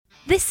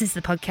This is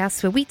the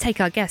podcast where we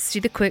take our guests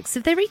through the quirks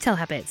of their retail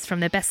habits,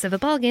 from their best ever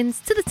bargains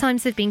to the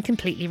times they've been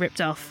completely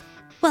ripped off.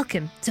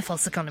 Welcome to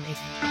False Economy.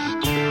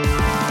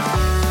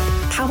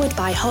 Powered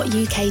by Hot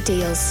UK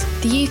Deals,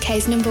 the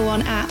UK's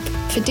 #1 app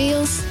for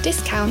deals,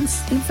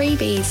 discounts and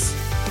freebies.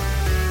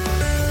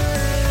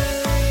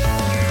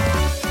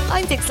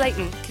 I'm Dick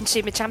Slayton,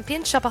 consumer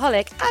champion,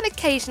 shopaholic and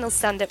occasional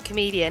stand-up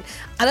comedian.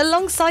 And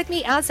alongside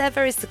me, as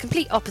ever, is the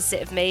complete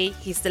opposite of me.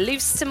 He's the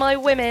loose to my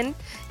women,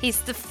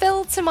 he's the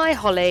fill to my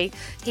holly,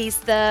 he's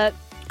the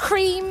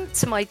cream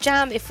to my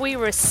jam. If we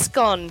were a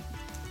scone,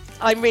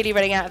 I'm really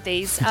running out of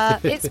these.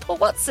 It's Paul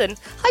Watson.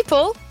 Hi,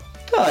 Paul.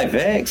 Hi,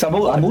 Vix. I'm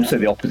also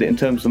the opposite in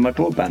terms of my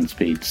broadband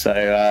speed, so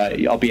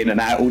I'll be in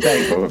and out all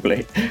day,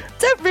 probably.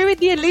 Don't ruin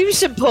the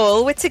illusion,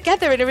 Paul. We're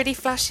together in a really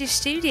flashy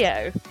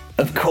studio.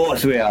 Of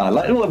course we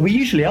are. We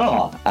usually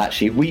are,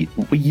 actually. We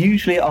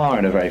usually are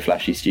in a very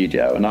flashy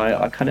studio, and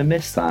I kind of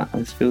miss that.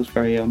 This feels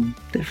very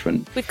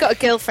different. We've got a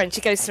girlfriend.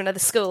 She goes to another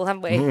school,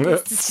 haven't we?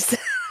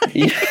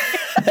 Yeah,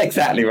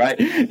 exactly right.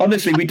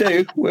 Honestly, we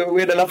do. We're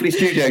in a lovely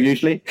studio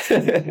usually.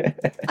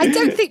 I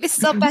don't think this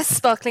is our best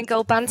sparkling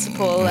gold banter,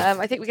 Paul.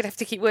 I think we're going to have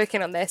to keep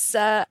working on this.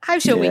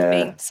 How's your week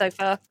been so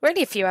far? We're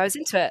only a few hours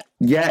into it.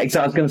 Yeah,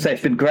 exactly. I was going to say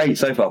it's been great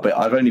so far, but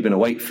I've only been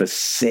awake for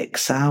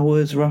 6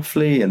 hours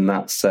roughly, and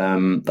that's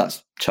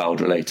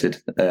child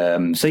related.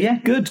 So yeah,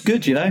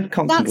 good. You know, can't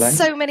complain. That's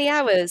so many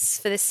hours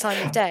for this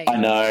time of day.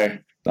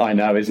 I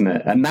know, isn't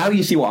it? And now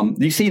you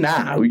see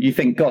now. You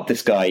think, God,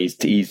 this guy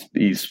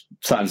he's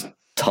sounds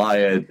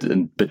tired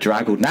and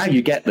bedraggled. Now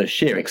you get the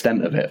sheer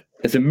extent of it.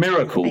 It's a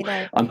miracle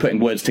I'm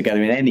putting words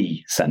together in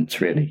any sense,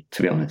 really,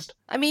 to be honest.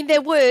 I mean,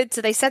 they're words,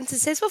 are they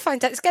sentences? We'll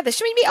find out together.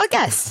 Should we meet our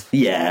guest?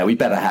 Yeah, we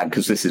better have,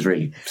 because this is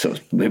really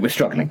we're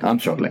struggling. I'm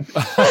struggling.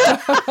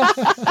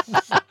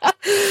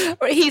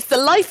 He's the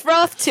life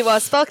raft to our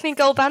sparkling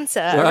gold banter,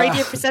 a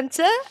radio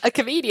presenter, a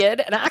comedian,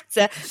 an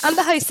actor, and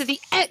the host of the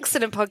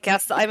excellent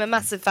podcast that I'm a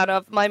massive fan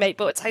of, My Mate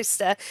Bought a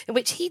Toaster, in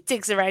which he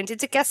digs around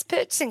into guest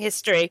purchasing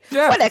history.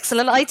 Yeah. What an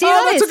excellent idea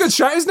that's a good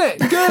shout, isn't it?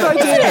 Good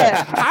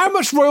idea. How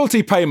much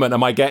royalty payment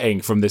am I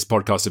getting from this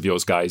podcast of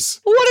yours,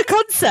 guys? What a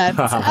concept.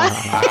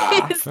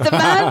 It's the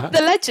man,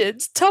 the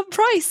legend, Tom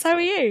Price. How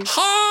are you?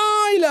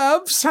 Hi,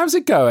 loves. How's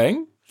it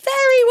going?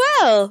 Very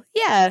well.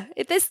 Yeah,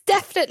 there's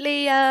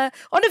definitely, on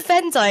a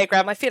Venn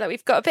diagram, I feel like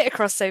we've got a bit of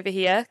crossover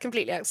here,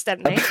 completely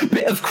accidentally. A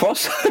bit of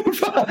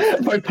crossover?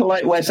 A very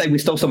polite way of saying we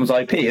stole someone's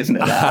IP, isn't it?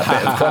 That?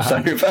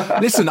 A bit of crossover.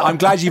 Listen, I'm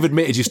glad you've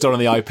admitted you've stolen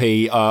the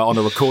IP on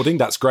a recording.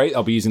 That's great.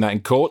 I'll be using that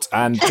in court.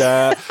 And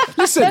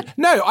listen,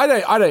 no,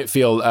 I don't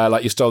feel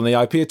like you've stolen the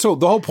IP at all.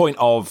 The whole point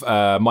of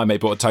My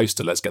Mate Bought a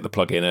Toaster, let's get the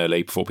plug in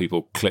early before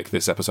people click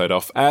this episode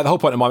off. The whole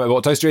point of My Mate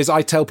Bought a Toaster is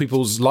I tell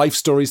people's life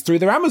stories through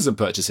their Amazon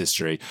purchase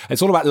history.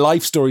 It's all about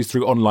life stories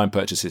through online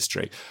purchase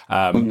history.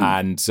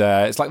 And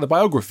it's like the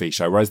biography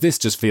show, whereas this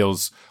just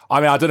feels, I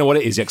mean, I don't know what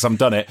it is yet because I haven't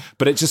done it,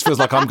 but it just feels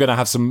like I'm going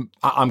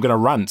to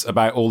rant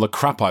about all the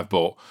crap I've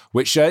bought,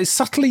 which is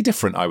subtly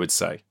different, I would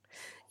say.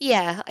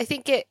 Yeah, I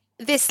think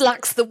this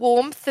lacks the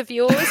warmth of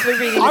yours. We're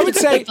really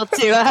people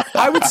to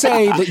I would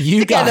say that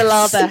you guys,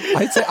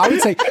 I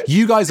would say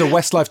you guys are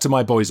Westlife to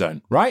my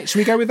Boyzone, right? Should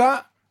we go with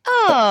that?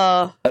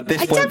 Oh, at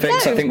this point,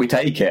 Vix, I think we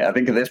take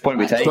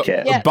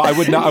it. Yeah. But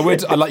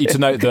I'd like you to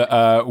note that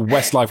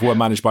Westlife were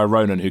managed by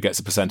Ronan, who gets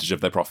a percentage of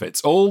their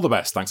profits. All the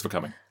best. Thanks for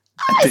coming.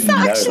 Is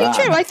that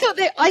actually true?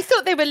 I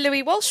thought they were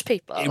Louis Walsh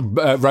people.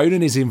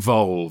 Ronan is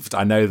involved.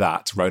 I know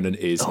that. Ronan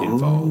is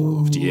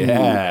involved.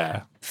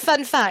 Yeah.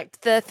 Fun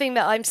fact, the thing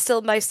that I'm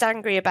still most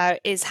angry about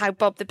is how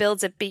Bob the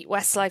Builder beat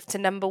Westlife to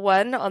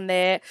 #1 on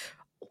their,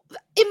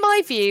 in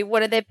my view,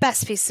 one of their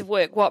best pieces of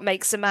work, What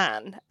Makes a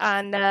Man.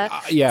 And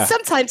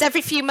sometimes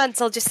every few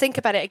months I'll just think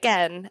about it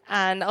again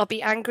and I'll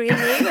be angry at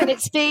you. And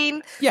it's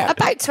been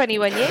about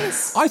 21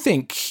 years. I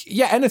think,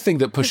 anything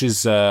that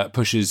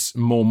pushes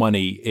more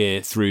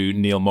money through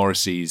Neil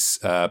Morrissey's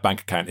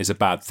bank account is a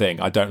bad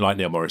thing. I don't like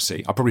Neil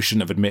Morrissey. I probably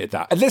shouldn't have admitted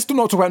that. And let's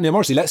not talk about Neil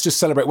Morrissey. Let's just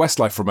celebrate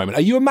Westlife for a moment.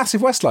 Are you a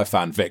massive Westlife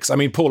fan, Vix? I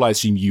mean, Paul, I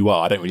assume you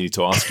are. I don't really need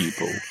to ask you,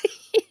 Paul.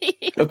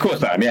 Of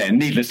course I am, yeah.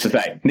 Needless to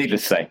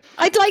say.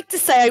 I'd like to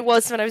say I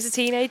was when I was a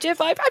teenager,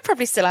 but I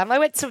probably still am. I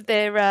went to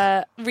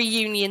their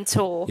reunion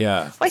tour.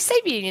 Yeah. Well, I say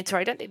reunion tour.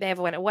 I don't think they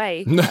ever went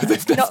away. No,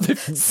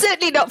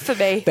 certainly not for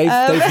me. They've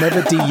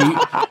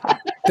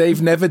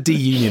never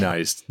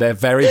deunionized. They're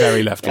very,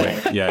 very left wing.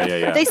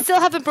 Yeah. They still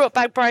haven't brought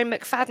back Brian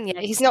McFadden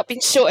yet. He's not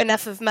been short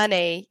enough of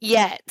money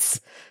yet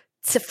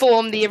to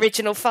form the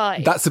original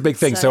five. That's the big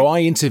thing. So I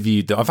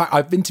interviewed them. In fact,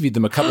 I've interviewed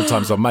them a couple of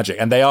times on Magic,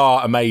 and they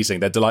are amazing.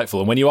 They're delightful.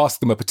 And when you ask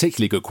them a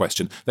particularly good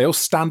question, they all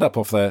stand up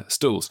off their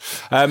stools.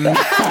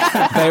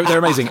 They're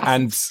amazing.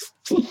 And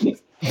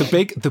the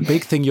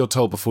big thing you're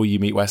told before you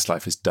meet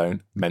Westlife is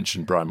don't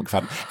mention Brian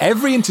McFadden.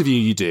 Every interview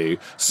you do,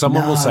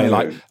 someone will say,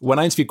 like, when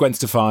I interviewed Gwen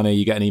Stefani,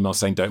 you get an email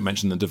saying don't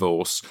mention the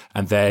divorce.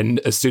 And then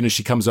as soon as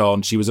she comes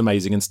on, she was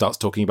amazing and starts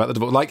talking about the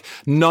divorce. Like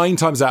 9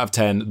 times out of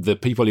 10, the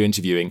people you're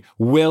interviewing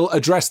will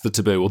address the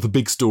taboo or the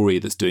big story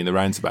that's doing the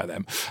rounds about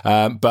them.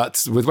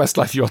 But with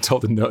Westlife, you are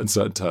told in no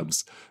uncertain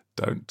terms,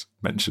 don't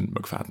mention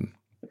McFadden.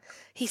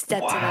 He's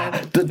dead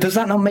to them. Does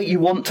that not make you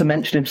want to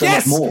mention him so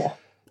much more?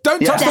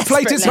 Don't touch the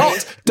plate, it's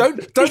hot.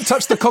 Don't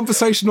touch the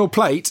conversational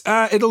plate.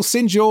 It'll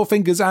singe your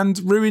fingers and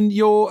ruin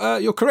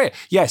your career.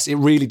 Yes, it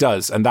really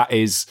does. And that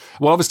is,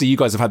 well, obviously you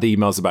guys have had the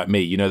emails about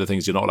me. You know the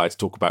things you're not allowed to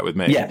talk about with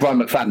me. Yeah, Brian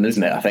McFadden,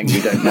 isn't it? I think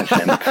we don't mention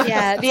him.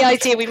 Yeah, the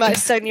idea we might have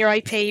stolen your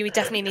IP, we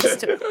definitely don't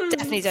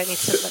need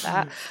to talk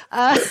about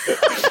that.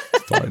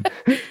 Fine.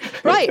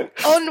 Right,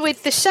 on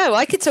with the show.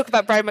 I could talk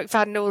about Brian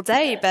McFadden all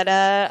day, but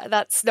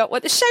that's not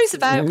what the show's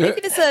about.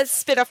 Maybe there's a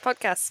spin-off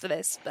podcast for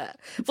this, but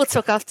we'll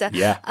talk after.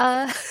 Yeah.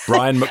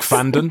 Brian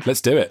McFadden, let's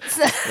do it.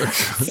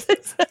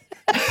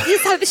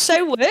 Here's how the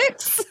show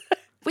works.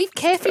 We've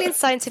carefully and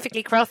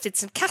scientifically crafted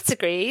some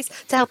categories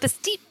to help us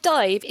deep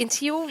dive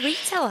into your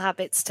retail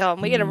habits, Tom.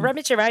 We're going to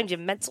rummage around your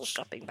mental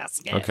shopping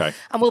basket. Okay.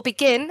 And we'll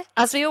begin,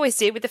 as we always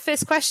do, with the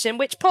first question,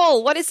 which,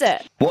 Paul, what is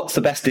it? What's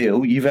the best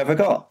deal you've ever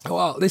got?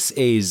 Well, this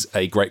is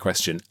a great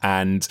question.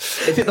 And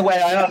is it the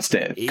way I asked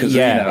it? Because,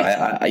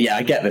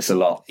 I get this a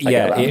lot.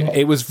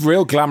 It was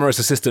real glamorous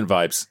assistant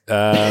vibes.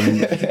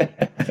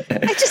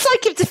 I just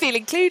like him to feel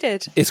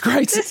included. It's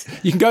great.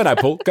 You can go now,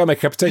 Paul. Go make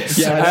a cup of tea.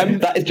 Yeah,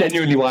 that is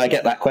genuinely why I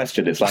get that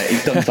question. It's like,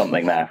 he's done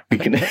something there. We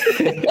can...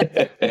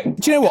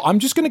 Do you know what? I'm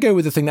just going to go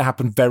with the thing that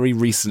happened very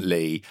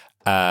recently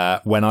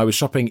when I was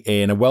shopping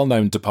in a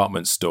well-known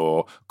department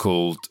store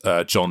called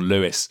John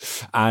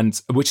Lewis, and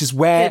which is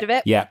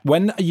where,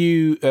 when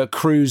you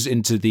cruise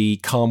into the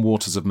calm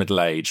waters of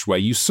middle age, where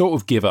you sort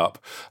of give up,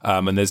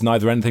 and there's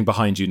neither anything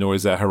behind you nor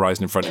is there a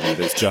horizon in front of you.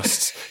 There's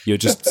just you're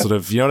just sort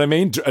of, you know what I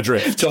mean,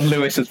 adrift. John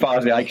Lewis, as far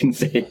as the eye can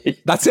see.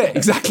 That's it,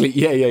 exactly.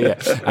 Yeah.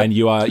 And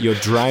you're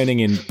drowning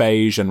in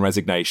beige and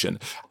resignation,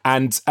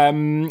 and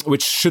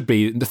which should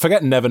be,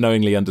 forget never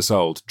knowingly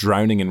undersold.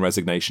 Drowning in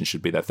resignation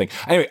should be their thing.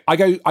 Anyway, I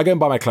go and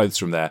buy my clothes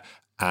from there,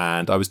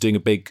 and I was doing a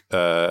big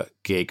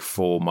gig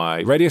for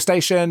my radio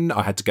station.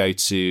 I had to go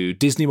to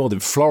Disney World in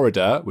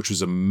Florida, which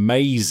was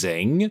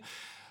amazing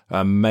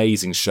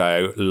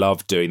show.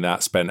 Loved doing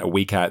that. Spent a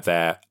week out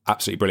there.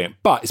 Absolutely brilliant.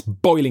 But it's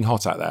boiling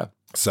hot out there.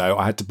 So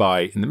I had to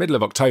buy, in the middle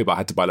of October, I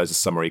had to buy loads of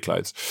summery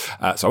clothes.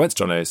 So I went to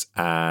John Lewis,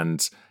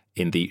 and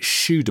in the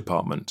shoe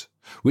department,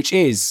 which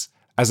is,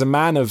 as a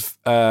man of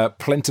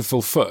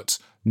plentiful foot,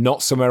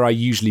 not somewhere I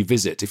usually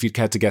visit. If you'd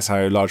care to guess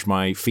how large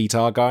my feet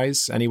are,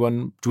 guys.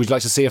 Anyone? Would you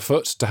like to see a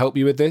foot to help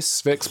you with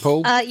this, Vix,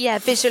 Paul?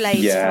 Visual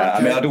aids. Yeah,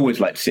 I mean, I'd always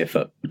like to see a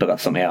foot, but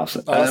that's something else.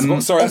 Sorry,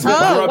 that's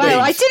wow,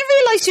 I didn't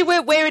realise you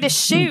weren't wearing a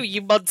shoe,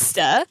 you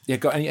monster. Yeah,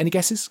 got any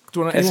guesses?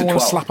 Do you want anyone want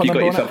to slap a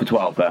number on it? You got yourself a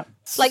 12 there.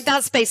 Like,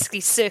 that's basically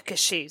circus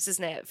shoes,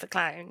 isn't it, for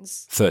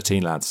clowns?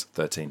 13, lads,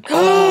 13.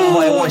 Oh,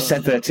 I always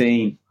said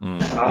 13.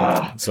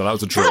 So that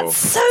was a draw.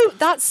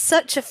 That's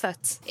such a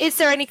foot. Is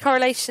there any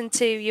correlation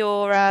to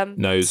your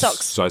nose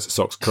socks? Size of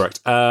socks,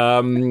 correct.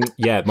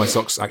 Yeah, my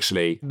socks,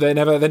 actually, they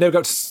never go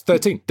up to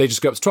 13. They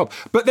just go up to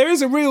 12. But there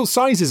is a real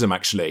sizeism,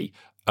 actually,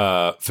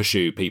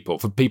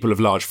 for people of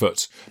large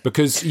foot,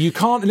 because you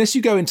can't, unless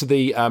you go into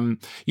the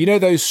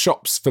those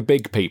shops for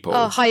big people.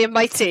 Oh, High and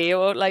Mighty,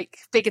 or like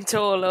Big and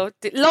Tall, or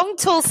Long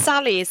Tall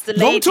Sally is the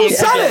lady. Long Tall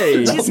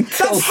Sally. That's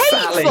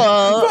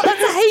hateful.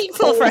 That's a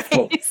hateful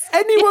phrase.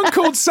 Anyone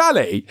called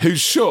Sally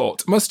who's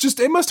short must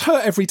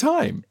hurt every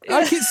time.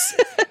 Like, it's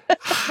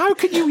how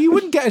can you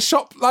wouldn't get a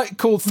shop like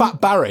called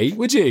Fat Barry,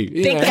 would you?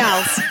 Big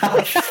gals.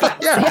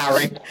 Yeah,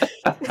 Barry.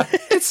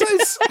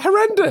 It's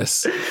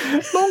horrendous.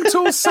 Long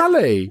Tall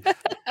Sally.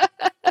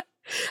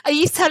 Are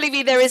you telling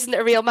me there isn't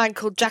a real man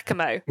called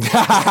Giacomo?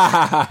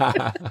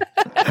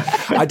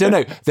 I don't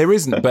know. There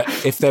isn't, but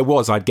if there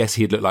was, I'd guess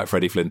he'd look like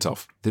Freddie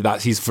Flintoff.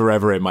 He's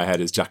forever in my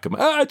head as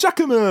Giacomo.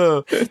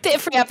 Giacomo! Bit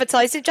of free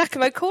advertising.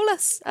 Giacomo, call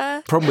us.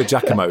 Problem with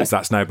Giacomo is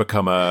that's now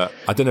become I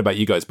don't know about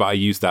you guys, but I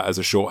use that as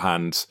a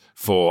shorthand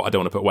for I don't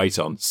want to put weight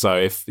on. So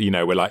if,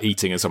 we're like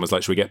eating and someone's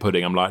like, should we get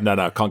pudding? I'm like, no,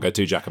 can't go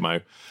too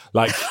Giacomo.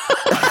 Like...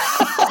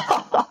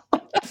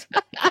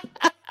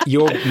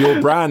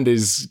 Your brand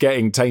is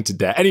getting tainted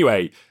there.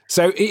 Anyway,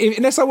 so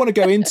unless I want to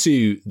go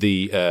into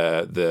the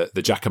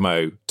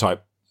Giacomo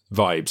type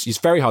vibes, it's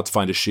very hard to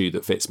find a shoe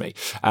that fits me.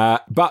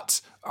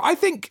 But I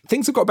think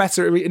things have got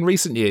better in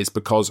recent years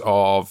because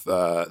of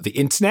the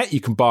internet.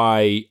 You can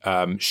buy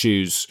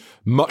shoes,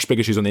 much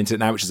bigger shoes on the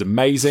internet now, which is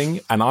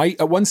amazing. And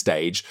at one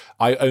stage,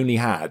 I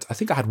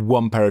had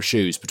one pair of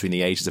shoes between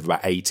the ages of about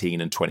 18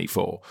 and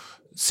 24.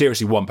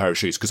 Seriously, one pair of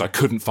shoes, because I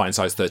couldn't find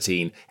size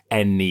 13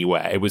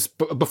 anywhere. It was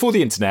before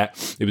the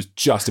internet. It was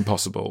just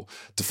impossible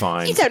to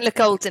find. You don't look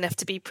old enough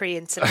to be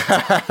pre-internet.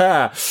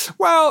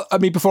 Well, I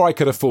mean, before I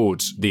could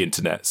afford the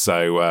internet.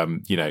 So,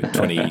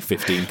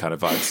 2015 kind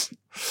of vibes.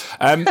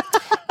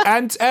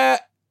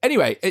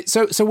 Anyway,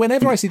 so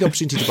whenever I see the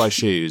opportunity to buy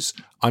shoes,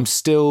 I'm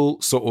still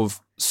sort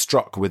of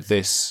struck with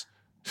this.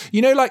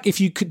 Like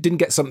if you didn't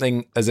get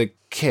something as a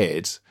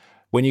kid,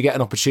 when you get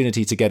an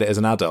opportunity to get it as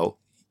an adult,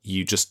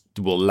 you just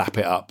will lap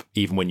it up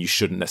even when you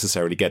shouldn't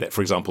necessarily get it.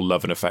 For example,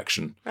 love and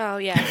affection. Oh,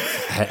 yeah.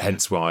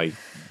 Hence why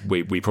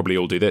we probably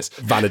all do this.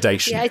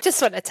 Validation. Yeah, I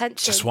just want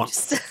attention. Just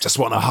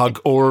want a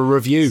hug or a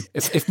review.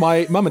 If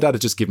my mum and dad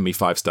had just given me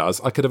 5 stars,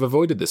 I could have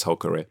avoided this whole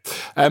career.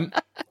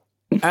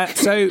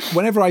 So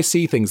whenever I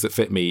see things that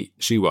fit me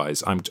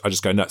shoe-wise, I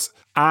just go nuts.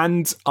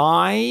 And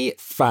I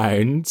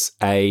found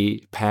a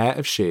pair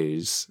of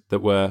shoes that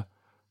were,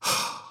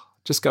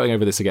 just going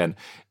over this again,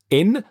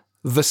 in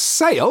the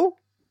sale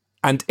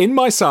and in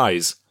my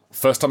size.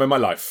 First time in my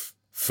life.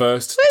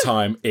 First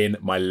time in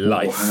my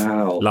life.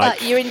 Wow.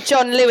 But you're in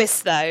John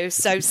Lewis, though,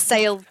 so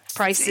sale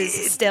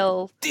prices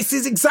still... This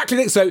is exactly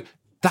it. So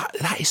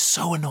that is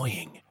so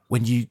annoying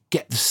when you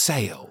get the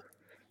sale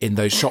in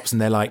those shops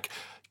and they're like,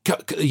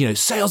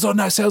 sales on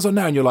now,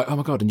 and you're like, oh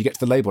my God, and you get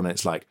to the label and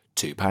it's like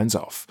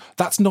 £2 off.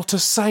 That's not a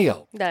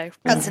sale. No,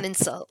 that's an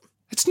insult.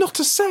 It's not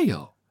a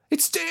sale.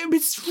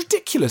 It's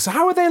ridiculous.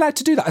 How are they allowed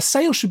to do that? A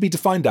sale should be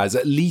defined as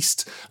at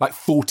least like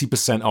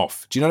 40%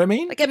 off. Do you know what I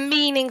mean? Like a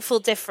meaningful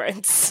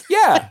difference.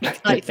 Yeah.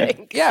 I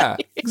think. Yeah,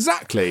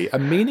 exactly. A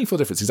meaningful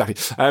difference, exactly.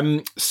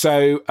 Now,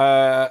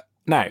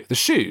 the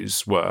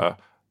shoes were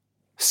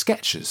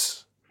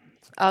Skechers.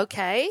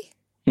 Okay.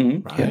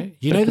 Right.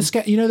 Yeah.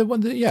 You know the one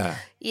that, yeah.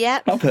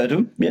 Yeah. I've heard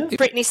them, yeah.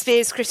 Britney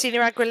Spears, Christina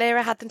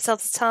Aguilera had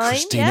themselves a time.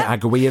 Christina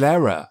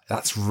Aguilera,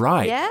 that's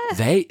right. Yeah.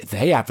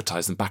 They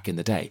advertised them back in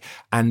the day.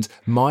 And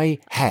my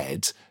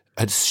head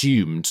had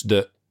assumed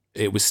that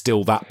it was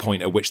still that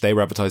point at which they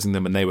were advertising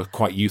them and they were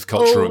quite youth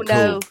culture and cool.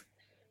 No,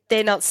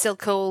 they're not still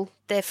cool.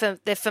 They're for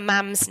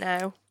mams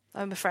now,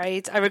 I'm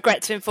afraid. I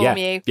regret to inform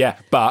you. Yeah,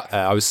 but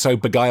I was so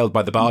beguiled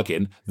by the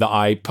bargain that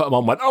I put them on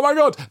and went, oh my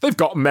God, they've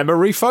got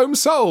memory foam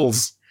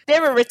soles.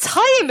 They're a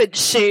retirement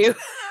shoe.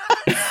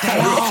 They're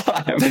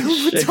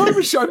a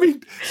retirement shoe. I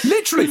mean,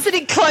 literally. It's an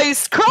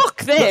enclosed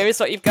croc there is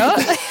what you've got.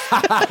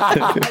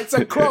 It's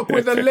a croc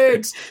with a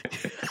lid.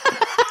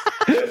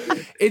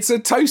 It's a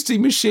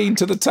toasty machine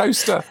to the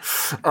toaster.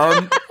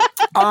 The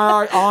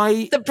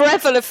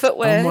Breville of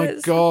footwear. Oh my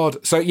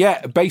God. So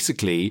yeah,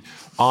 basically,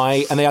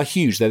 and they are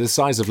huge. They're the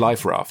size of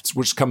life rafts,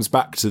 which comes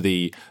back to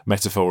the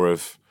metaphor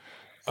of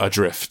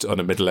adrift on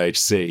a middle-aged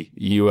sea.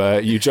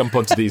 You jump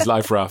onto these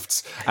life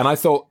rafts, and I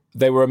thought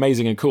they were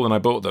amazing and cool, and I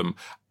bought them,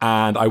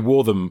 and I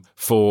wore them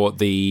for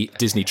the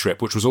Disney trip,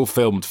 which was all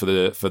filmed for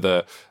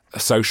the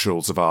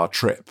socials of our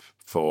trip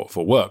for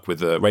work with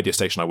the radio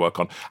station I work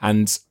on.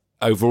 And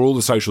over all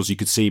the socials, you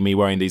could see me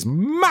wearing these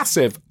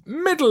massive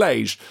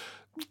middle-aged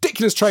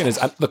ridiculous trainers,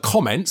 and the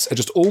comments are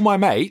just all my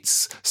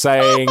mates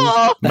saying,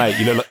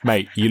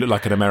 mate, you look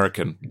like an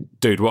American.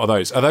 Dude, what are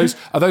those?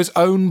 Are those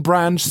own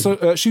brand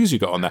shoes you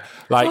got on there?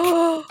 Like,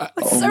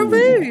 that's so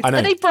rude. I know.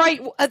 Are they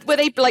bright? Were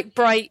they like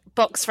bright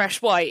box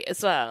fresh white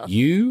as well?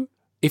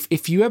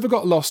 If you ever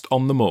got lost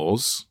on the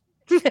moors,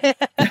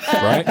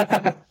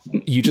 right?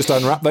 You just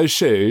unwrap those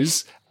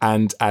shoes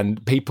and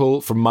people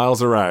from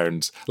miles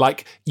around,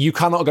 like, you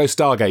cannot go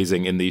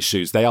stargazing in these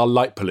shoes. They are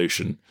light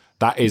pollution.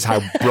 That is how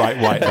bright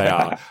white they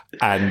are.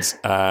 And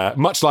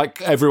much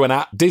like everyone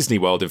at Disney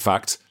World, in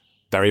fact,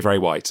 very, very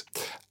white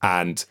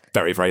and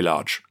very, very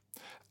large.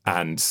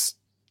 And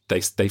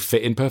they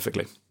fit in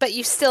perfectly. But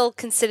you still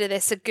consider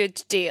this a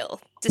good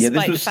deal,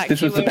 despite the fact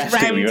this was the best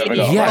deal you ever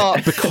got.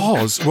 Yeah,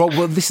 because, well,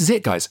 this is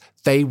it, guys.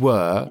 They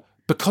were,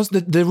 because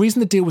the reason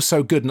the deal was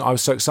so good and I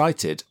was so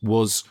excited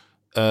was...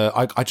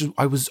 I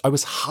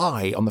was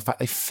high on the fact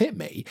they fit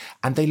me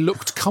and they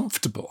looked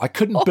comfortable. I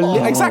couldn't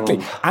believe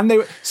exactly, and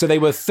they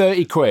were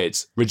 30 quid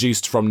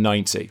reduced from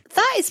 90.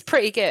 That is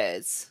pretty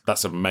good.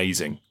 That's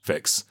amazing,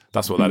 Fix.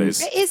 That's what that is.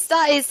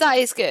 That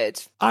is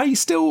good. I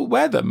still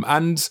wear them,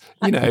 and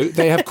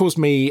they have caused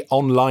me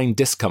online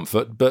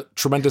discomfort, but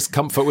tremendous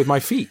comfort with my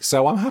feet.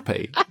 So I'm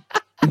happy.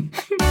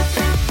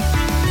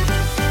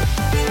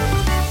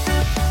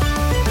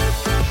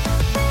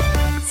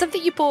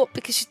 Something you bought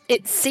because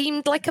it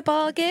seemed like a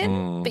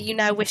bargain, but you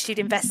now wish you'd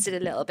invested a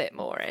little bit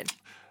more in.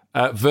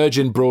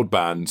 Virgin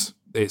Broadband.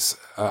 It's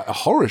a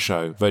horror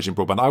show, Virgin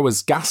Broadband. I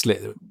was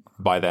gaslit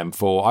by them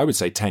for, I would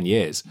say, 10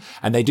 years.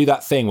 And they do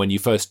that thing when you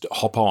first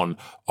hop on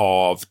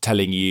of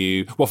telling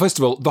you, well, first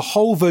of all, the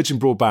whole Virgin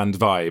Broadband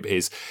vibe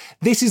is,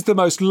 this is the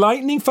most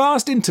lightning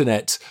fast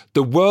internet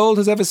the world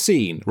has ever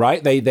seen,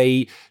 right?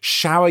 They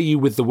shower you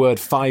with the word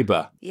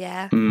fibre.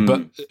 Yeah.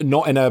 But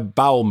not in a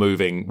bowel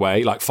moving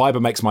way. Like, fibre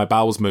makes my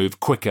bowels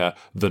move quicker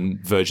than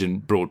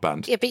Virgin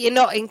Broadband. Yeah, but you're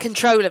not in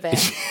control of it.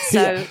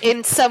 So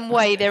in some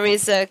way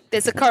there's a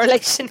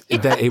correlation here.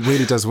 It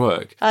really does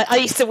work. I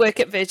used to work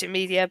at Virgin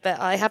Media, but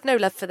I have no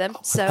love for them.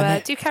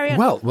 So do carry on.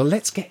 Well,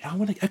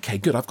 okay,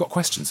 good. I've got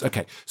questions.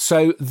 Okay.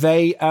 So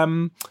they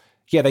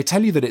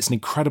tell you that it's an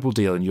incredible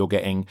deal and you're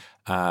getting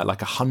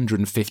like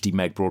 150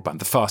 meg broadband,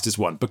 the fastest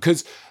one,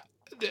 because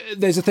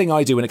there's a thing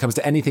I do when it comes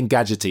to anything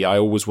gadgety. I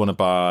always want to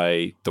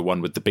buy the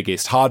one with the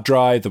biggest hard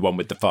drive, the one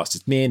with the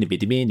fastest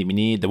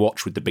the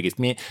watch with the biggest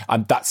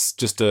and that's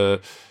just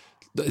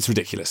it's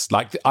ridiculous.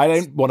 Like, I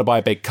don't want to buy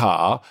a big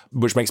car,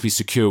 which makes me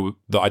secure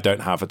that I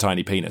don't have a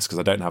tiny penis, because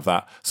I don't have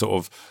that sort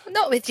of...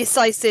 Not with your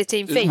size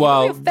 13 feet.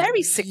 Well, you're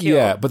very secure.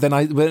 Yeah, but then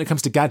when it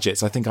comes to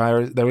gadgets, I think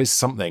there is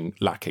something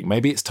lacking.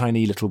 Maybe it's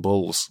tiny little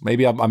balls.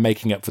 Maybe I'm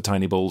making up for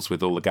tiny balls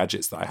with all the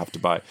gadgets that I have to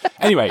buy.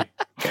 Anyway,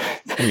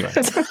 Anyway.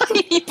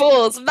 Tiny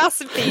balls,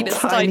 massive penis,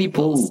 tiny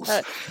balls.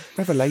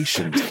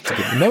 Revelation.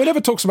 No one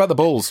ever talks about the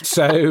balls.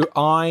 So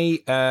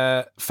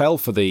I fell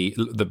for the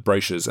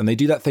brochures, and they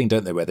do that thing,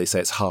 don't they, where they say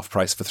it's half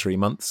price for 3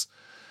 months.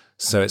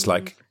 So it's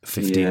like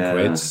 15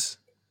 quid,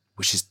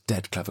 which is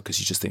dead clever because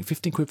you just think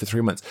 15 quid for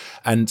 3 months.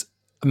 And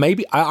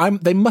maybe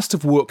they must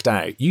have worked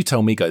out. You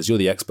tell me, guys, you're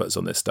the experts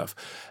on this stuff.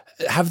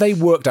 Have they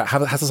worked out,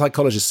 has the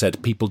psychologist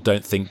said people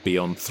don't think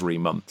beyond 3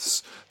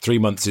 months? 3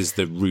 months is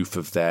the roof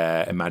of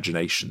their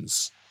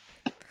imaginations.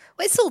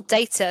 Well, it's all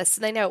data, so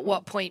they know at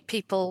what point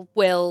people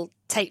will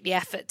take the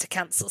effort to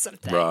cancel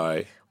something.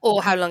 Right.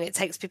 Or how long it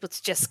takes people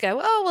to just go,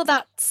 oh, well,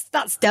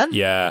 that's done.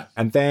 Yeah.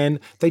 And then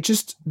they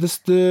just,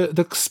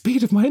 the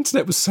speed of my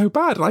internet was so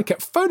bad. And I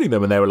kept phoning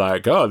them and they were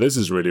like, oh, this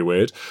is really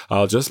weird.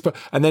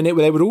 And then they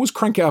would always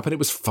crank it up and it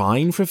was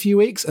fine for a few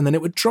weeks and then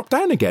it would drop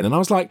down again. And I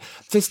was like,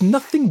 there's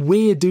nothing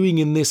we're doing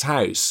in this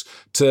house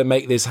to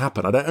make this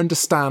happen. I don't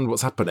understand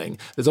what's happening.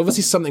 There's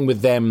obviously something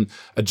with them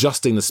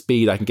adjusting the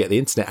speed I can get the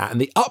internet at. And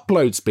the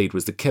upload speed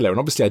was the killer. And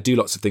obviously I do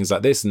lots of things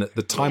like this. And at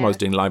the time I was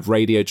doing live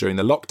radio during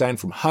the lockdown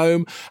from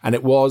home. And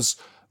it was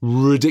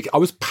ridiculous. I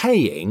was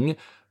paying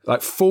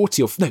like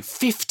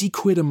 50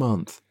 quid a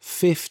month.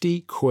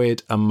 50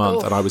 quid a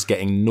month. And I was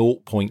getting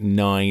 0.9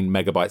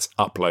 megabytes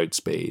upload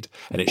speed.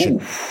 And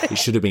it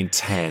should have been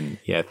 10.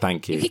 Yeah,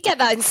 thank you. You could get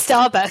that in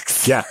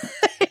Starbucks. Yeah,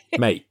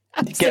 mate.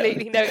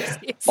 Absolutely no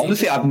excuse.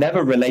 Honestly, I've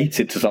never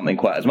related to something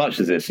quite as much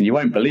as this, and you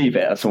won't believe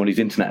it as someone whose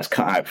internet's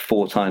cut out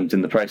 4 times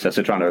in the process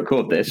of trying to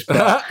record this,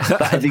 but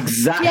that is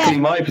exactly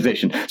my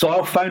position. So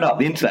I'll phone up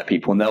the internet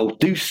people and they'll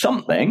do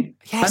something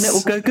and it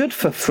will go good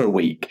for a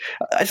week.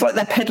 It's like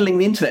they're peddling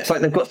the internet. It's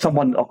like they've got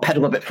someone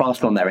pedal a bit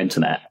faster on their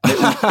internet.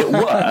 It'll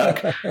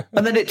work,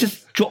 and then it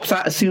just drops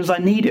out as soon as I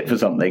need it for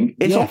something.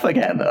 It's off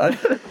again.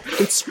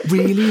 It's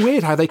really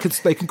weird how they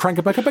can crank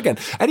it back up again.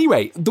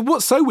 Anyway,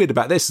 what's so weird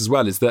about this as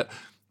well is that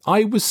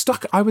I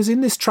was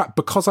in this trap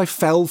because I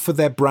fell for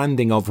their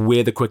branding of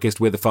we're the quickest,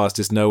 we're the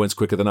fastest, no one's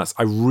quicker than us.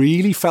 I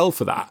really fell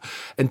for that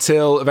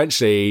until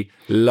eventually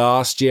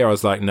last year I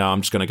was like, no,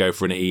 I'm just going to go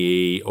for an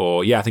EE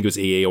or I think it was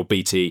EE or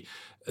BT,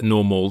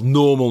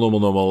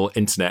 normal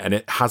internet. And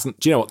it hasn't,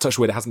 do you know what, touch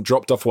wood, it hasn't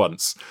dropped off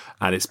once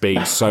and it's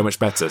been so much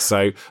better.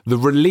 So the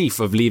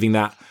relief of leaving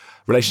that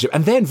relationship,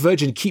 and then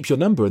Virgin keep your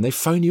number and they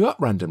phone you up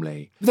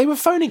randomly. They were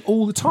phoning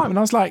all the time and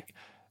I was like,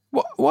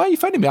 why are you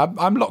phoning me?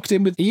 I'm locked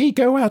in with EE.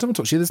 Go away. I don't want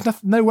to talk to you.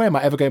 There's no way am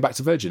I ever going back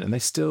to Virgin. And they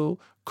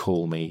still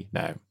call me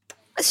now.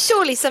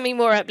 Surely something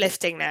more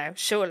uplifting now.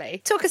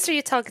 Surely. Talk us through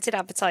your targeted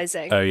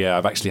advertising. Oh, yeah.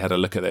 I've actually had a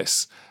look at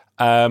this.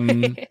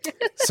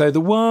 So the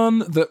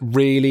one that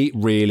really,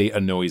 really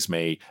annoys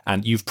me,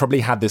 and you've probably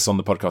had this on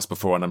the podcast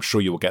before, and I'm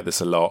sure you will get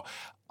this a lot.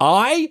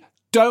 I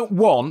don't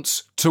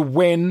want to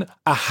win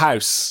a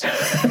house.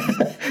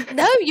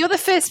 No, you're the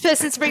first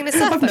person to bring this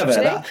up. I've never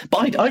heard that.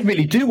 But I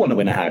really do want to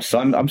win a house. So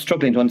I'm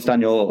struggling to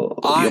understand your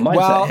mindset.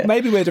 Well, here.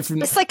 Maybe we're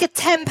different. It's like a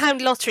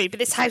 £10 lottery, but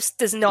this house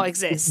does not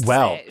exist.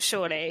 Well, so,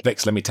 surely.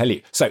 Vix, let me tell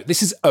you. So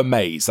this is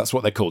Omaze. That's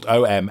what they're called.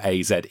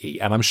 OMAZE.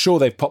 And I'm sure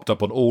they've popped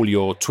up on all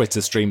your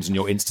Twitter streams and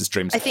your Insta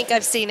streams. I think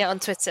I've seen it on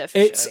Twitter.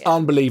 It's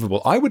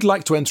unbelievable. I would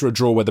like to enter a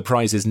draw where the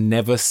prize is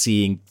never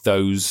seeing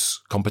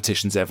those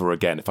competitions ever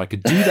again. If I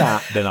could do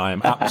that, then I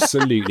am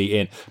absolutely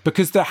in.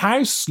 Because the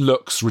house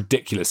looks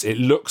ridiculous. It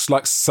looks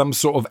like some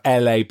sort of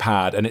LA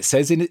pad, and it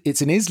says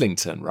it's in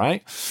Islington,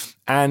 right?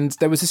 And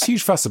there was this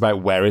huge fuss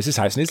about where is this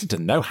house in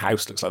Islington? No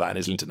house looks like that in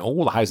Islington.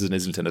 All the houses in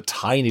Islington are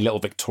tiny little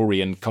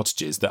Victorian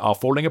cottages that are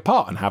falling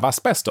apart and have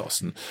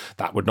asbestos, and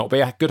that would not be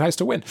a good house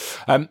to win.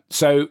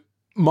 So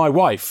my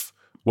wife,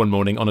 one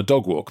morning on a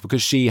dog walk,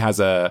 because she has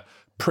a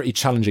pretty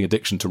challenging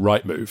addiction to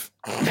Rightmove,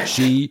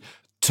 she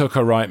took a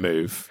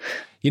Rightmove.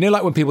 You know,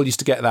 like when people used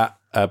to get that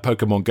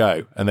Pokemon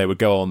Go and they would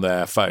go on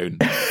their phone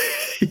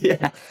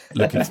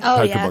looking at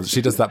Pokemon. Yeah.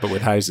 She does that, but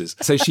with houses.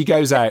 So she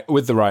goes out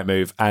with the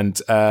Rightmove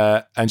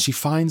and she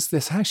finds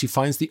this house. She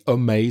finds the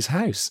Omaze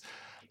house.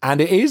 And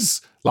it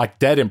is like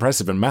dead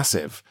impressive and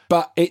massive.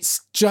 But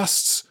it's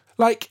just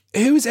like,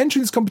 who is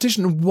entering this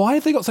competition and why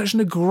have they got such an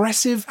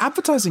aggressive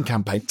advertising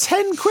campaign?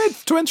 10 quid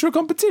to enter a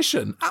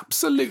competition?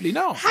 Absolutely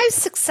not. How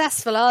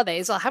successful are they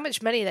as well? How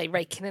much money are they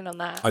raking in on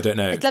that? I don't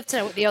know. I'd love to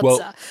know what the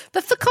odds are.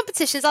 But for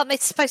competitions, aren't they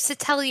supposed to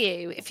tell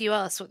you if you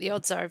ask what the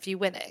odds are of you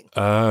winning?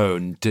 Oh,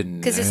 didn't know.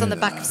 Because it's on the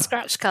back of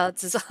scratch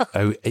cards as well.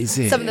 Oh, is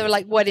it? Some of them are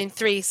like 1 in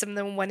 3, some of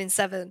them are 1 in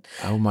 7.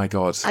 Oh my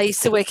God. I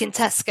used to work in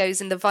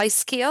Tesco's in the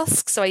Vice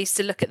kiosk, so I used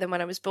to look at them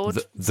when I was bored.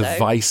 The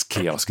Vice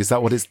kiosk, is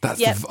that what it's?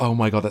 That's oh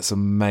my God, that's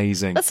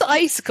amazing. That's what I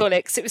used to call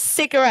it, because it was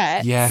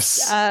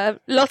cigarettes,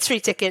 lottery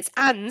tickets,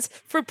 and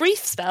for a brief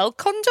spell,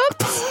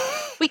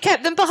 condoms. We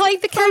kept them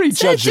behind the counter. Very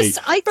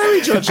judgy.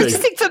 Very judgy. I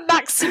just think for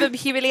maximum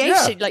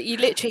humiliation, like you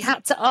literally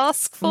had to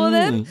ask for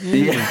them.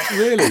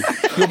 Really?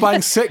 You're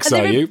buying 6,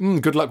 are you?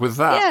 Good luck with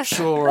that. Yeah.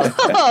 Sure.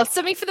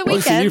 Something for the weekend.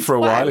 I'll see you for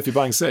a while if you're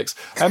buying 6.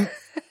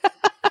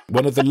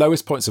 One of the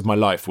lowest points of my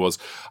life was,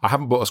 I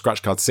haven't bought a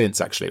scratch card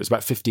since, actually. It was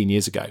about 15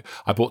 years ago.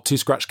 I bought 2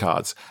 scratch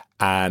cards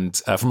and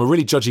from a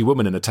really judgy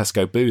woman in a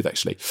Tesco booth,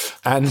 actually.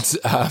 And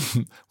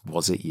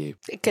was it you?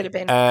 It could have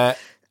been.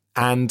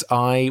 and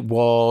I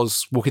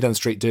was walking down the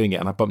street doing it,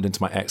 and I bumped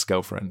into my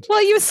ex-girlfriend.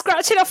 Well, you were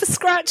scratching off a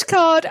scratch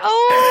card.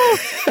 Oh,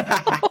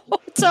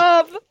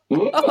 Tom.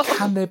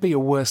 Can there be a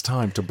worse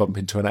time to bump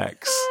into an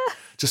ex?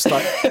 Just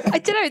like, I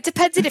don't know. It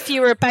depended if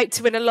you were about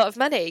to win a lot of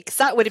money, because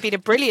that would have been a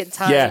brilliant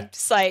time. Yeah.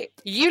 Just like,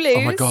 you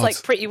lose, my God.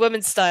 like Pretty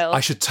Woman style. I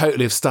should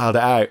totally have styled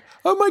it out.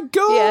 Oh my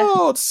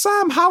God,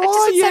 Sam, how are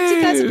just you?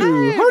 accepted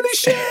 £30. Holy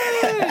shit.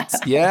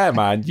 Yeah,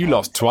 man, you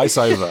lost twice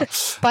over.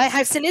 Buy a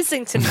house in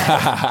Islington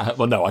now.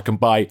 Well, no, I can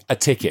buy a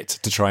ticket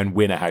to try and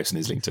win a house in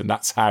Islington.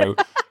 That's how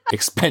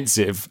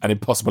expensive and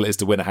impossible it is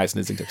to win a house in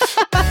Islington.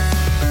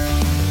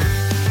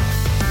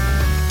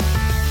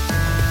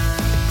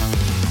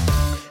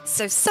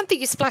 So something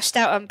you splashed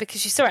out on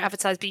because you saw it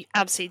advertised, but you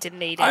absolutely didn't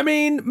need it. I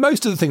mean,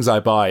 most of the things I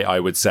buy, I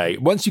would say,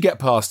 once you get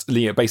past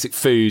basic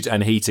food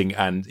and heating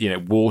and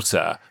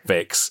water,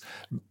 Vix,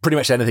 pretty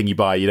much anything you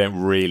buy, you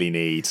don't really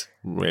need.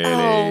 Really?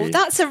 Oh,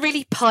 that's a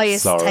really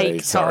pious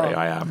take, Sorry,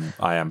 Tom.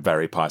 I am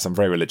very pious. I'm a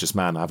very religious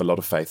man. I have a lot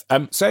of faith.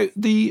 So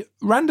the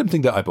random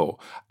thing that I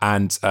bought,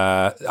 and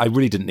I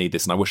really didn't need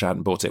this, and I wish I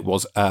hadn't bought it,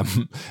 was,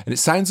 and it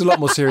sounds a lot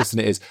more serious than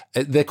it is.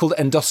 They're called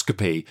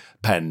endoscopy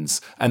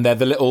pens, and they're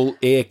the little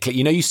ear.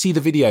 You see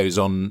the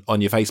videos on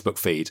your Facebook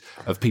feed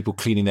of people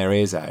cleaning their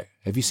ears out.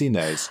 Have you seen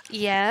those?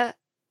 Yeah.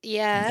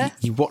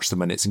 You watch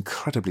them and it's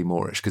incredibly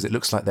Moorish because it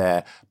looks like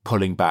they're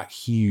pulling back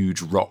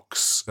huge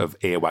rocks of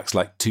earwax,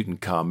 like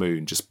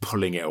Tutankhamun, just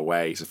pulling it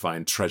away to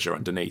find treasure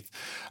underneath.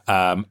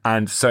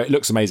 And so it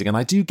looks amazing. And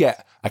I do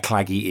get a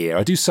claggy ear.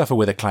 I do suffer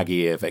with a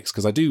claggy ear, Vix,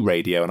 because I do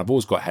radio and I've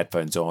always got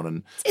headphones on.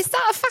 And is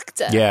that a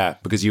factor? Yeah,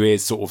 because your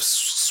ears sort of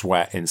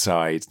sweat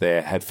inside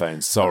their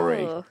headphones.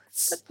 Sorry. Oh,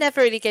 I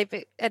never really gave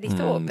it any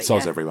thought. But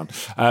soz everyone.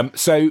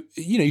 So,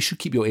 you should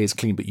keep your ears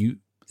clean, but it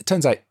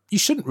turns out you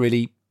shouldn't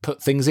really put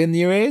things in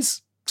your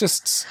ears.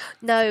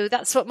 No,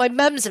 that's what my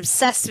mum's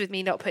obsessed with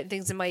me not putting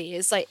things in my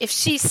ears. Like if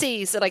she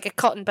sees like a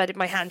cotton bud in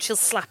my hand, she'll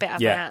slap it out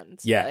of my hand.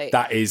 Yeah, like,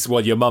 that is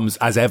your mum's,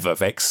 as ever,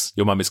 Vix.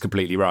 Your mum is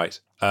completely right.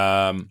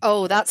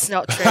 Oh, that's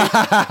not true.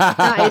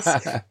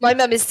 My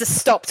mum is the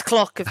stopped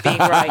clock of being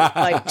right.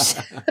 Like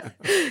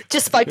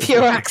just by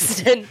pure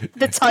accident,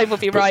 the time will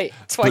be right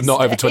twice. But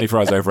not over 24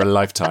 hours, over a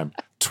lifetime.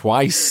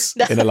 Twice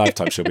in a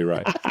lifetime, she'll be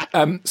right.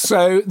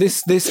 So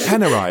this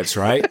pen arrives,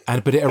 right?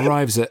 But it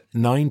arrives at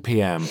 9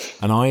 p.m.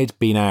 and I'd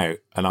been out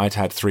and I'd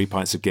had 3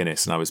 pints of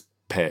Guinness and I was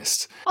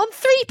pissed. On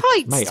 3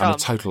 pints, mate, Tom? I'm a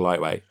total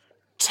lightweight.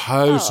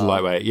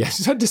 Lightweight.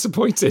 Yes, I'm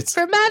disappointed.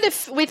 For a man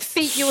with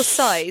feet your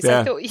size,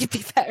 I thought you'd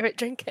be better at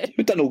drinking.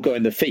 It doesn't all go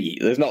in the feet.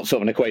 There's not sort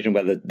of an equation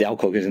where the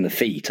alcohol goes in the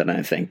feet, I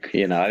don't think. I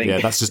think. Yeah,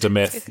 that's just a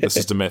myth.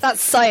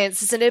 That's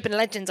science. It's an urban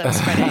legend I'm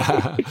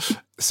spreading.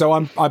 So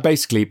I'm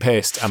basically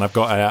pissed and I've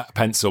got a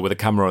pencil with a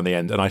camera on the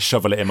end and I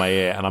shovel it in my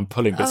ear and I'm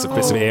pulling bits of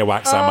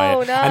earwax out of my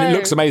ear. No. And it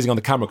looks amazing on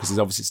the camera because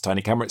it's a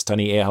tiny camera, it's a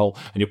tiny ear hole,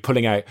 and you're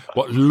pulling out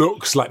what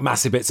looks like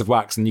massive bits of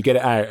wax and you get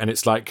it out and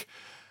it's like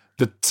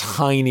the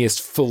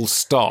tiniest full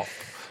stop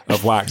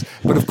of wax.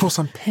 But of course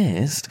I'm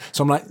pissed,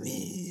 so I'm like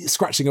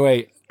scratching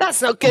away.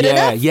 That's not good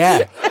enough.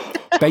 Yeah.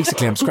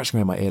 Basically, I'm scratching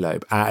away my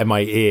earlobe, in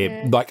my ear.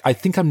 Yeah. Like, I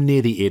think I'm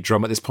near the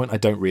eardrum at this point. I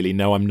don't really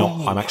know.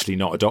 I'm actually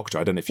not a doctor.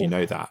 I don't know if you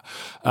know that.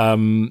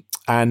 And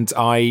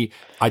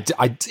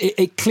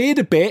it cleared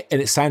a bit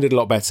and it sounded a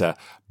lot better,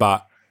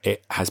 but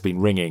it has been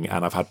ringing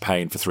and I've had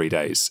pain for 3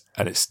 days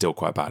and it's still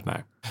quite bad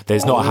now.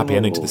 There's not a happy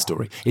ending to the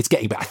story. It's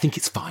getting better. I think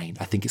it's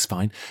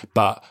fine.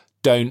 But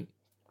don't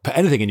put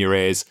anything in your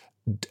ears,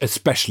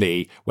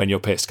 especially when you're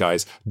pissed,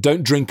 guys.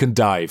 Don't drink and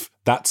dive.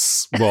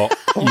 That's what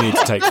you need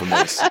to take from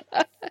this.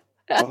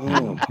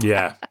 Oh.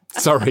 Yeah.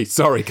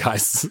 Sorry,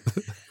 guys.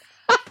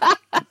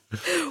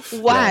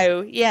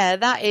 Wow. Yeah,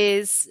 that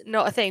is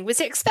not a thing. Was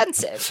it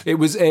expensive? It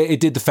was. It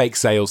did the fake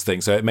sales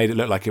thing, so it made it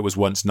look like it was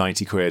once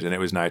 90 quid and it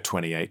was now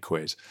 28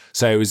 quid.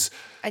 So it was.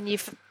 And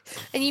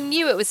you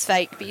knew it was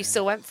fake, but you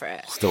still went for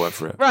it.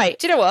 Right.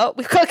 Do you know what?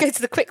 We've got to go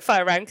to the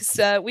quickfire round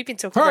because we've been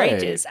talking for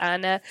ages.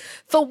 And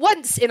for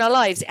once in our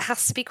lives, it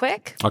has to be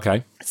quick.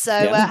 Okay.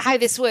 So how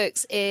this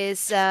works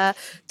is,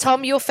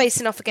 Tom, you're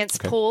facing off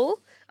against Paul.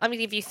 I'm going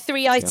to give you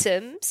 3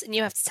 items, and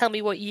you have to tell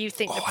me what you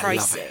think the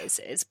price is.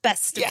 It's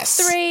best of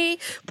 3.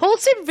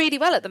 Paul's doing really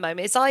well at the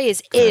moment. His eye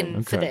is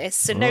in for this,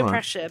 so no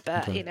pressure.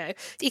 But,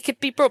 he could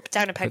be brought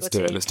down a peg or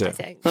two, Let's do it. I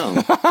think.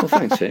 Oh, well,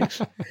 thanks,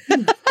 Vix.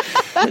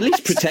 At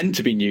least pretend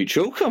to be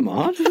neutral. Come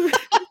on.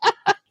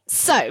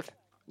 So,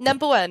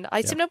 number one,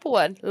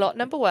 lot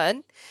number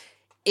 1,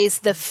 is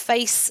the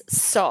face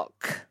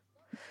sock.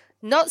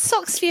 Not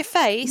socks for your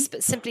face,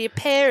 but simply a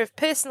pair of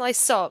personalised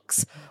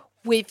socks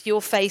with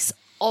your face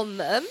on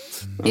them.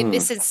 In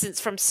this instance,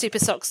 from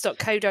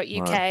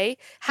supersocks.co.uk. Right.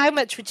 How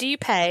much would you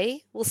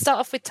pay? We'll start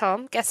off with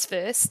Tom, guess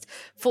first,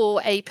 for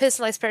a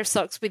personalised pair of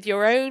socks with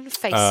your own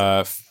face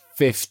on.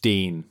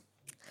 15.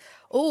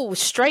 Oh,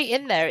 straight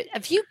in there.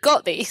 Have you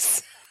got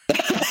these?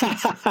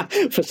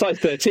 For size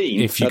 13?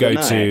 If you go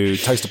to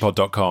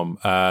toasterpod.com,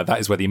 that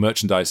is where the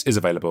merchandise is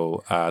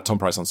available. Tom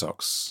price on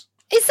socks.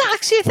 Is that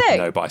actually a thing?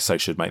 No, but I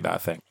should make that a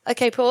thing.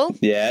 Okay, Paul?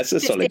 Yeah, it's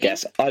a solid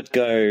guess. I'd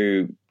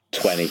go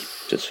 20,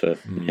 just for,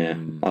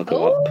 I'll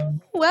go up.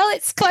 Well,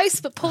 it's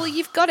close, but Paul,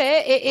 you've got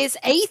it. It is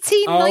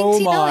 $18.99. Oh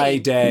my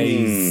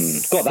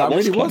days. God, that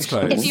really was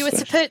close. If you were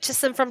to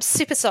purchase them from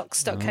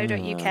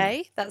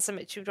supersocks.co.uk, that's how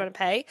much you would want to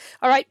pay.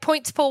 All right,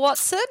 point to Paul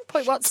Watson.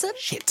 Point Watson.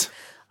 Shit.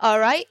 All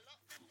right.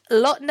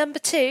 Lot number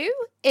 2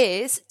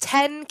 is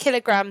 10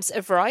 kilograms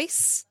of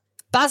rice,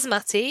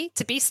 basmati,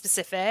 to be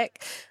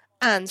specific,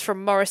 and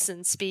from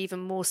Morrison's to be even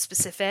more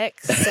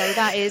specific. So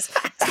that is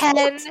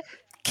 10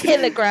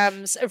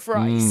 kilograms of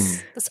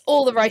rice. That's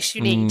all the rice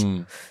you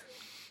need.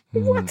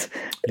 What?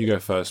 You go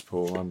first,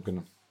 Paul. I'm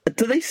going to...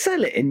 Do they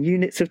sell it in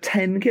units of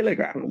 10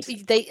 kilograms?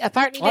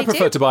 I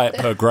prefer to buy it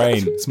per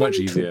grain. It's much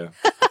easier.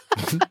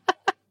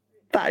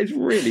 That is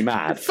really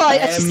mad. I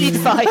just need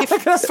 5.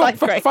 5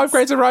 grains. 5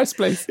 grains of rice,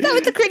 please. That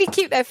would look really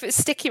cute though if it's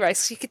sticky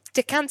rice. You could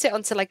decant it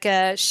onto like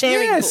a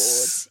sharing board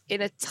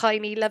in a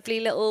tiny,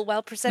 lovely little,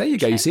 well-presented There you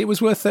go. tray. You see, it was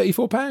worth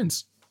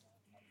 £34.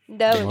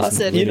 No, it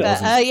wasn't. You know,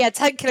 But,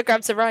 10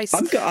 kilograms of rice.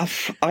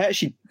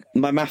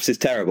 My maths is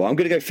terrible. I'm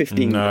going to go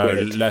 15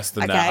 quid. Less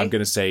than that. Okay. I'm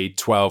going to say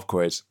 12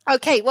 quid.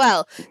 Okay,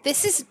 well,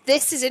 this is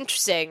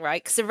interesting,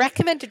 right? Because the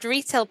recommended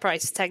retail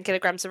price for 10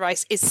 kilograms of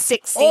rice is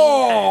 £16.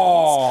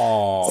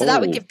 Oh! So that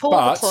would give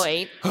Paul the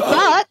point.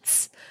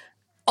 But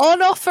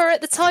on offer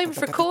at the time of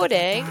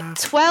recording,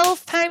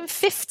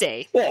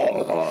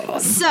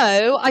 £12.50.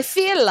 So I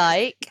feel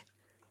like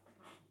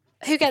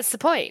who gets the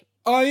point?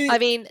 I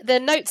mean, the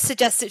notes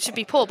suggest it should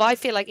be Paul, but I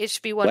feel like it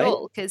should be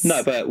 1-1. Cause...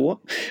 No, but what?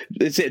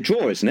 Is it a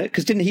draw, isn't it?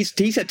 Because didn't he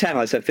said 10,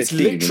 I said 15.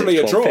 It's literally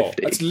a draw.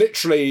 It's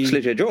literally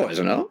a draw,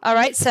 isn't it? All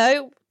right,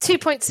 so 2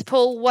 points to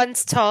Paul, 1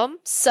 to Tom.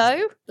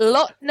 So,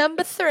 lot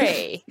number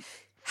 3.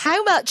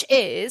 How much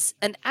is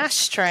an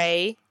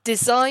ashtray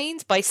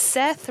designed by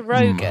Seth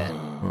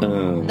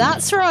Rogen?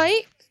 That's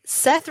right.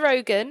 Seth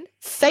Rogen,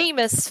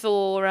 famous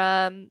for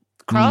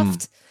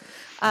craft.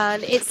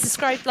 And it's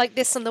described like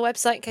this on the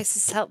website in case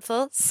this is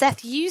helpful.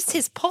 Seth used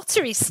his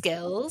pottery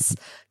skills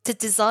to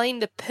design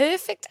the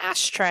perfect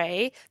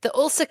ashtray that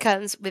also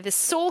comes with a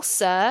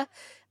saucer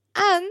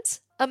and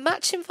a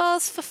matching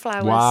vase for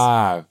flowers.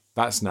 Wow,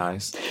 that's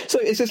nice. So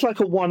is this like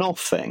a one-off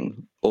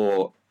thing?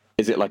 Or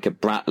is it like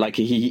like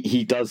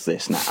he does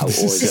this now? Or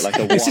is it like a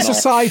one-off? Is this a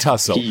side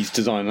hustle? He's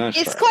designed that.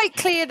 It's quite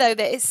clear, though,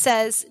 that it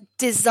says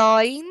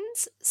designed.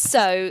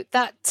 So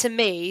that, to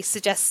me,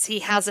 suggests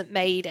he hasn't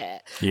made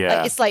it. Yeah.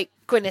 Like, it's like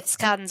Gwyneth's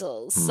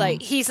candles.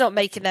 Like, he's not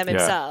making them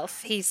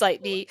himself. He's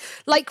like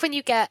when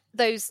you get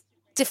those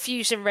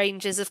diffusion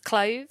ranges of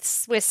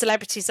clothes where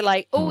celebrities are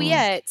like, oh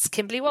yeah, it's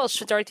Kimberly Walsh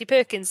for Dorothy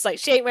Perkins. Like,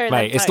 she ain't wearing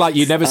Mate, them it's like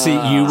you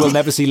clothes. will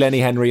never see Lenny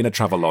Henry in a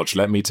Travelodge,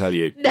 let me tell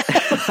you. No,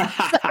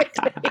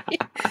 exactly.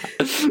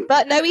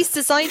 But no, he's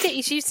designed it.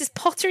 He's used his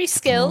pottery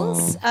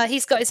skills.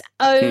 He's got his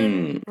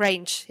own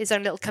range, his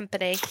own little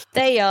company.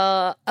 They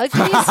are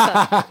ugly as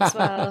fuck as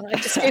well. I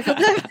just googled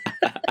them.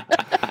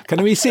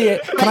 Can we see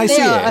it? Can I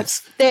see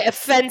it? They're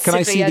offensively Can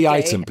I see ugly. the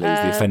item, please?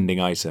 The offending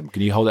item.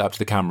 Can you hold it up to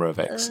the camera,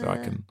 Vic, so I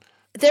can...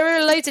 There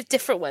are loads of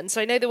different ones.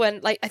 So I know the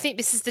one, like, I think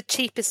this is the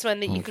cheapest one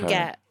that you can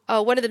get.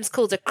 Oh, one of them's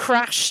called a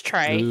crash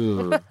tray.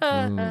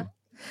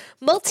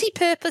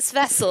 Multi-purpose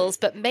vessels,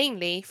 but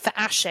mainly for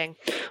ashing.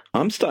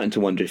 I'm starting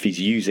to wonder if he's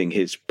using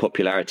his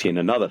popularity in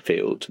another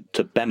field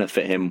to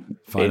benefit him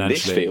in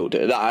this field.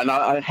 And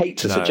I hate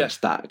to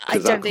suggest that. I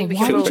don't think we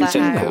can rule that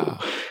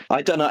out.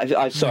 I don't know.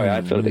 I'm sorry,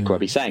 I feel a bit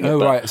grubby saying it. Oh,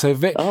 right. So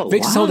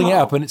Vic's holding it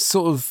up and it's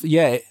sort of,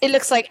 It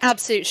looks like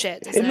absolute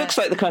shit, doesn't it? It looks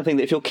like the kind of thing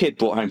that if your kid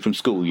brought home from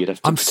school, you'd have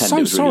to I'm pretend so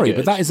it was sorry, really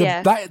good. but that is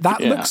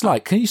that looks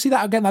like, can you see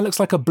that again? That looks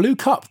like a blue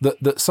cup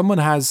that someone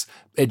has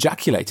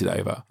ejaculated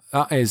over.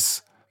 That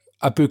is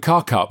a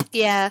Bukar cup.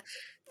 Yeah,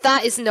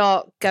 that is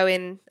not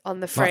going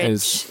on the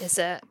fridge, is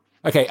it?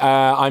 Okay,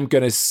 I'm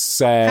going to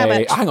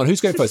say... Hang on,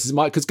 who's going first? Is it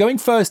Mike? Because going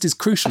first is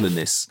crucial in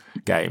this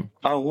game.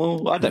 Oh,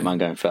 well, I don't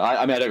mind going first.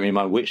 I mean, I don't really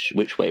mind which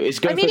way. It's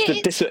going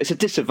first. It's a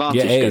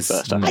disadvantage to go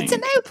first, I think. I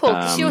don't know, Paul,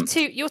 because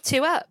you're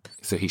two up.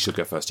 So he should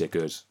go first, yeah,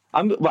 good.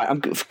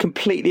 I'm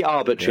completely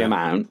arbitrary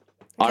amount.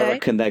 Okay. I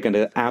reckon they're going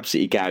to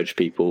absolutely gouge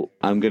people.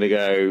 I'm going to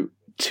go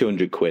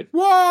 200 quid.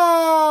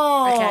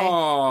 Whoa! Okay.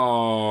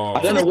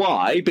 I don't know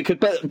why,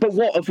 but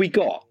what have we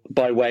got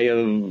by way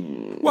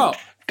of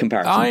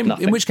comparison?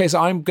 Nothing. In which case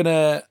I'm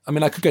gonna. I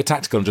mean, I could go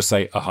tactical and just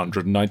say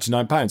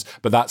 £199,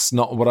 but that's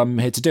not what I'm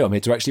here to do. I'm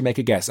here to actually make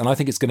a guess, and I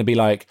think it's going to be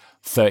like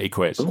 30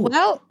 quid.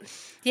 Well,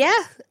 yeah.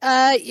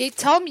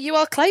 Tom, you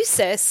are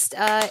closest.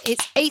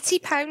 It's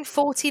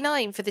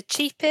 £80.49 for the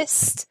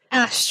cheapest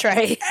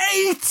ashtray.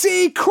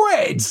 80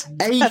 quid.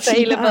 80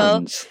 available.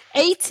 Pounds.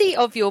 80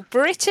 of your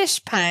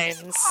British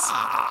pounds.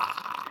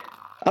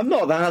 I'm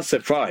not that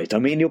surprised. I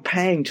mean, you're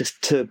paying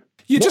just to...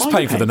 You're just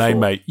paying for the name,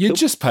 mate. You're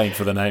just paying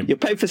for the name. You're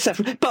paying for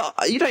seven, but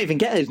you don't even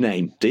get his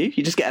name, do you?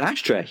 You just get an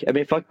ashtray. I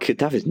mean, if I could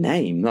have his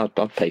name, I'd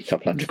pay a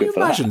couple hundred quid for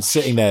that. Imagine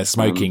sitting there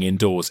smoking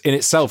indoors. In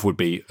itself would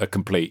be a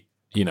complete,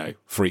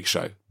 freak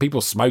show.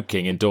 People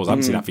smoking indoors. I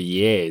haven't seen that for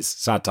years.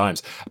 Sad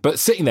times. But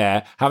sitting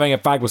there, having a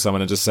fag with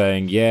someone and just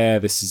saying, yeah,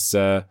 this is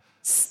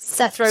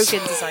Seth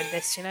Rogen designed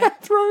this, you know.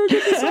 Seth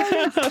Rogen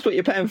designed. That's what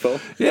you're paying for.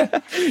 Yeah.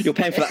 You're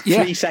paying for that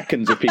 3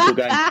 seconds of people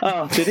going,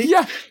 oh, did he?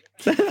 Yeah.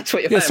 That's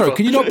what you're paying for.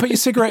 Can you not put your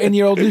cigarette in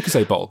your old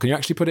Lucozade bottle? Can you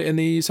actually put it in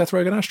the Seth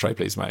Rogen ashtray,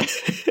 please, mate?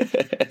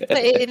 Put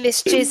it in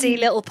this jizzy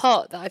little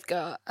pot that I've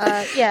got.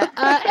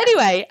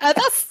 Anyway,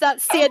 that's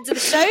the end of the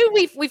show.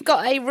 We've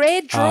got a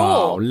rare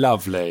draw. Oh,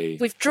 lovely.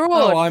 We've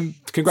drawn.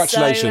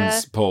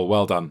 Congratulations, Paul.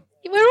 Well done.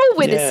 We're all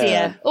winners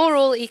here, or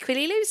all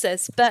equally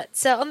losers.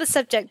 But on the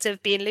subject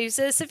of being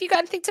losers, have you got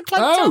anything to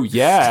plug? Oh, Tom?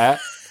 yeah.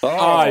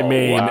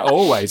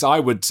 Always. I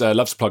would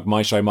love to plug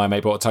my show, My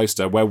Mate Bought a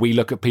Toaster, where we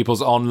look at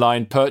people's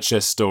online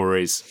purchase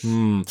stories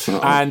and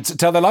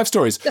tell their life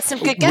stories. Got some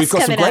good guests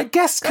We've got some great up.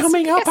 guests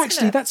coming up,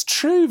 actually. That's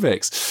true,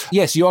 Vix.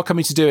 Yes, you are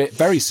coming to do it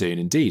very soon,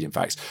 indeed, in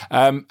fact.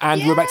 And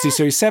we're about to do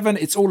Series 7.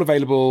 It's all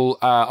available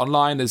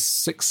online.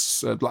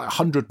 There's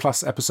 100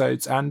 plus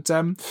episodes. And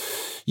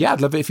I'd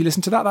love it if you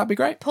listen to that. That'd be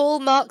great. Paul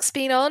Mark's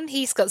been on.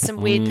 He's got some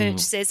weird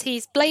purchases.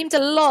 He's blamed a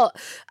lot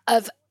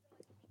of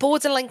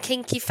borderline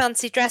kinky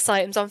fancy dress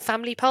items on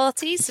family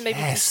parties, so maybe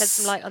you can shed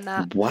some light on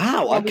that.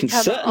 Wow, I can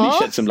certainly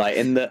shed some light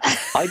in that.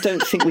 I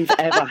don't think we've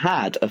ever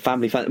had a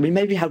family fancy. We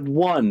maybe had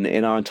one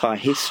in our entire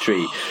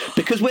history,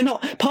 because we're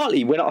not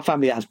a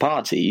family that has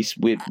parties.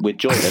 We're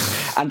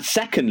joyless, and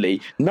secondly,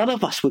 none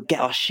of us would get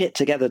our shit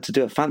together to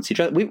do a fancy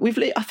dress.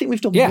 I think we've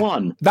done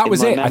one. That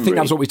was it. I think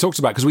that was what we talked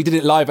about, because we did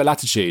it live at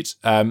Latitude.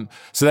 So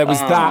there was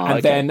that,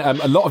 and then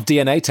a lot of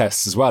DNA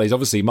tests as well.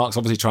 Mark's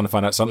obviously trying to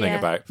find out something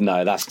about.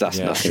 No, that's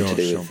nothing to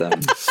do with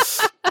them.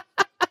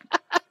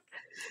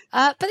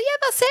 But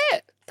that's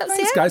it.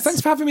 Thanks, guys.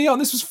 Thanks for having me on.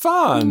 This was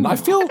fun. I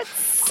feel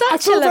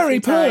very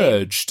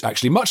purged,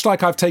 actually. Much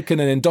like I've taken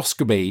an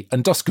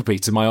endoscopy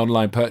to my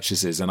online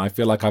purchases, and I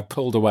feel like I've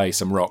pulled away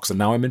some rocks, and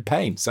now I'm in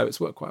pain. So it's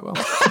worked quite well.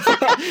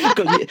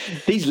 God,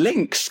 these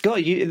links,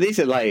 these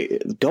are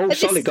like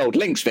solid gold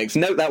links, Vix.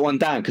 Note that one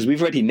down, because we've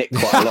already nicked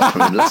quite a lot from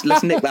them.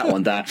 Let's nick that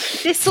one down.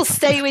 This will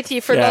stay with you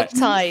for a long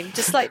time,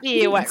 just like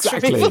the earwax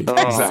removal.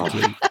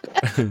 Exactly.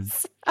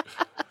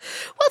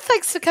 Well,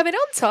 thanks for coming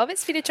on, Tom.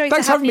 It's been a joy to have you.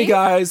 Thanks for having me,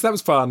 guys. That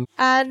was fun.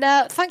 And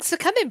thanks for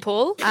coming,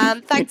 Paul.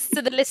 And thanks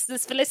to the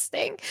listeners for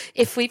listening.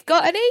 If we've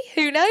got any,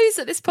 who knows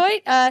at this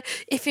point.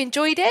 If you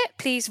enjoyed it,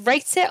 please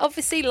rate it,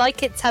 obviously.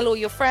 Like it, tell all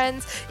your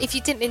friends. If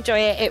you didn't enjoy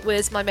it, it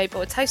was My Mate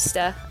Bought a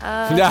Toaster.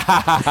 Oh,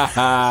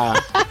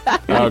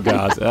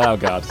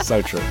 God.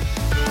 So true.